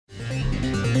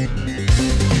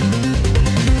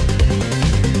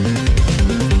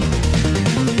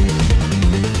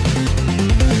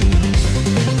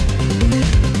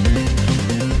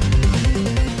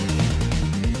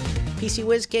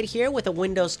Kid here with a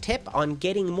Windows tip on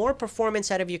getting more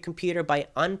performance out of your computer by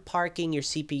unparking your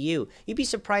CPU. You'd be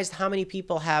surprised how many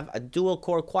people have a dual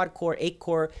core, quad core,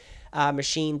 8-core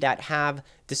machine that have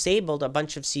disabled a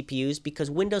bunch of CPUs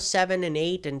because Windows 7 and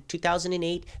 8 and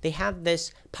 2008, they have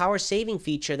this power saving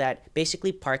feature that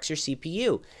basically parks your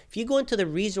CPU. If you go into the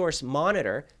resource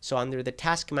monitor, so under the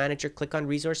task manager, click on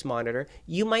resource monitor,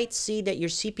 you might see that your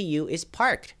CPU is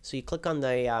parked. So you click on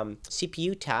the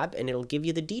CPU tab and it'll give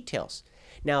you the details.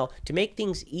 Now, to make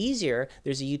things easier,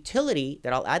 there's a utility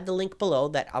that I'll add the link below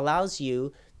that allows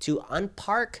you to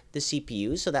unpark the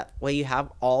CPU so that way you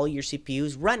have all your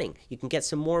CPUs running. You can get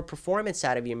some more performance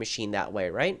out of your machine that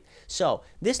way, right? So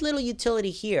this little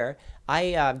utility here,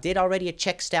 I did already a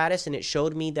check status and it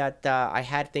showed me that I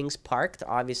had things parked,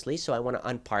 obviously, so I want to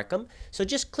unpark them. So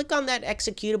just click on that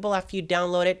executable after you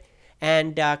download it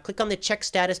and click on the check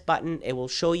status button. It will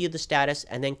show you the status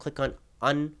and then click on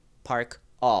unpark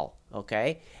all.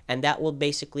 Okay, and that will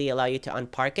basically allow you to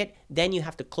unpark it. Then you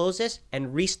have to close this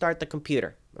and restart the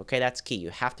computer. Okay, that's key. You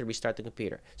have to restart the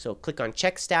computer. So click on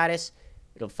check status.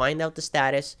 It'll find out the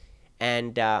status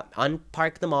and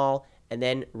unpark them all and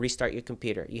then restart your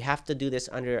computer. You have to do this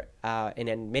under an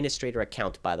administrator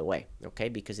account, by the way, okay,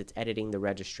 because it's editing the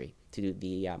registry to do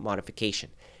the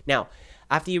modification. Now,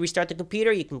 after you restart the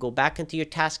computer, you can go back into your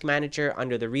task manager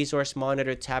under the resource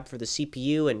monitor tab for the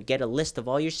CPU and get a list of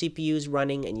all your CPUs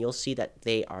running, and you'll see that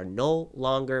they are no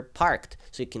longer parked.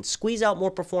 So you can squeeze out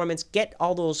more performance, get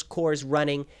all those cores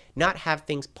running, not have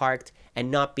things parked and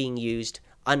not being used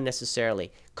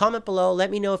unnecessarily. Comment below,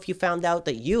 let me know if you found out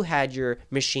that you had your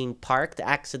machine parked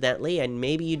accidentally and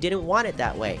maybe you didn't want it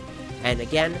that way. And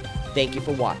again, thank you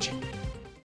for watching.